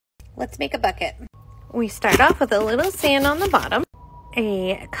Let's make a bucket. We start off with a little sand on the bottom,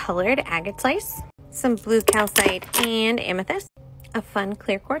 a colored agate slice, some blue calcite and amethyst, a fun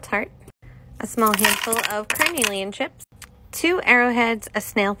clear quartz heart, a small handful of carnelian chips, 2 arrowheads, a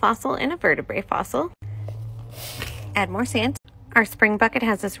snail fossil, and a vertebrate fossil. Add more sand. Our spring bucket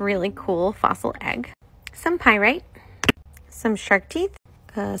has this really cool fossil egg, some pyrite, some shark teeth,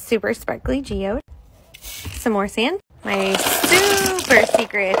 a super sparkly geode, some more sand, my super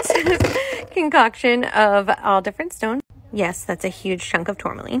secret concoction of all different stones. Yes, that's a huge chunk of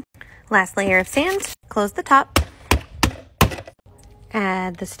tourmaline. Last layer of sand, close the top,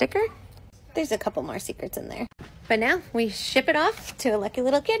 add the sticker. There's a couple more secrets in there. But now we ship it off to a lucky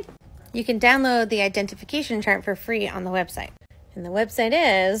little kid. You can download the identification chart for free on the website. And the website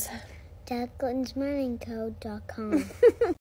is DadGlutonsMiningCode.com.